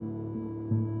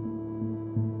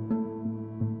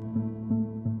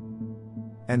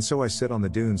And so I sit on the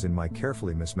dunes in my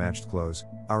carefully mismatched clothes,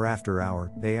 hour after hour,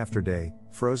 day after day,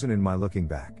 frozen in my looking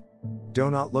back.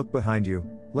 Do not look behind you,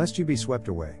 lest you be swept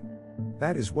away.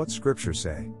 That is what scriptures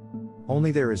say.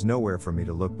 Only there is nowhere for me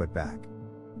to look but back.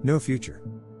 No future.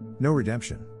 No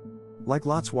redemption. Like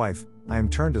Lot's wife, I am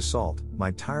turned to salt,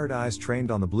 my tired eyes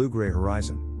trained on the blue-gray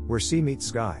horizon, where sea meets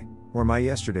sky, where my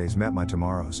yesterdays met my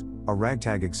tomorrows, a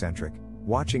ragtag eccentric,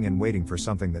 watching and waiting for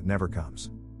something that never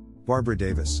comes. Barbara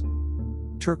Davis.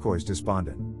 Turquoise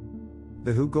despondent.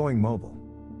 The Who going mobile.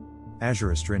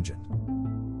 Azure astringent.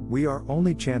 We are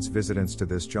only chance visitants to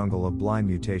this jungle of blind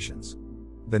mutations.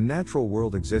 The natural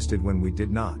world existed when we did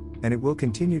not, and it will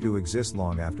continue to exist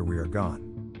long after we are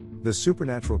gone. The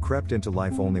supernatural crept into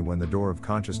life only when the door of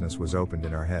consciousness was opened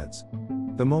in our heads.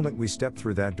 The moment we stepped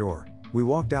through that door, we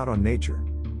walked out on nature.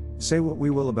 Say what we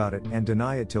will about it and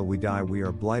deny it till we die, we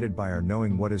are blighted by our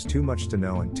knowing what is too much to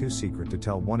know and too secret to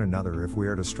tell one another if we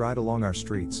are to stride along our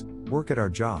streets, work at our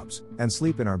jobs, and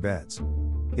sleep in our beds.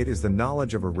 It is the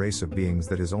knowledge of a race of beings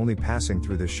that is only passing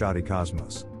through this shoddy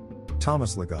cosmos.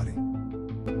 Thomas Ligotti.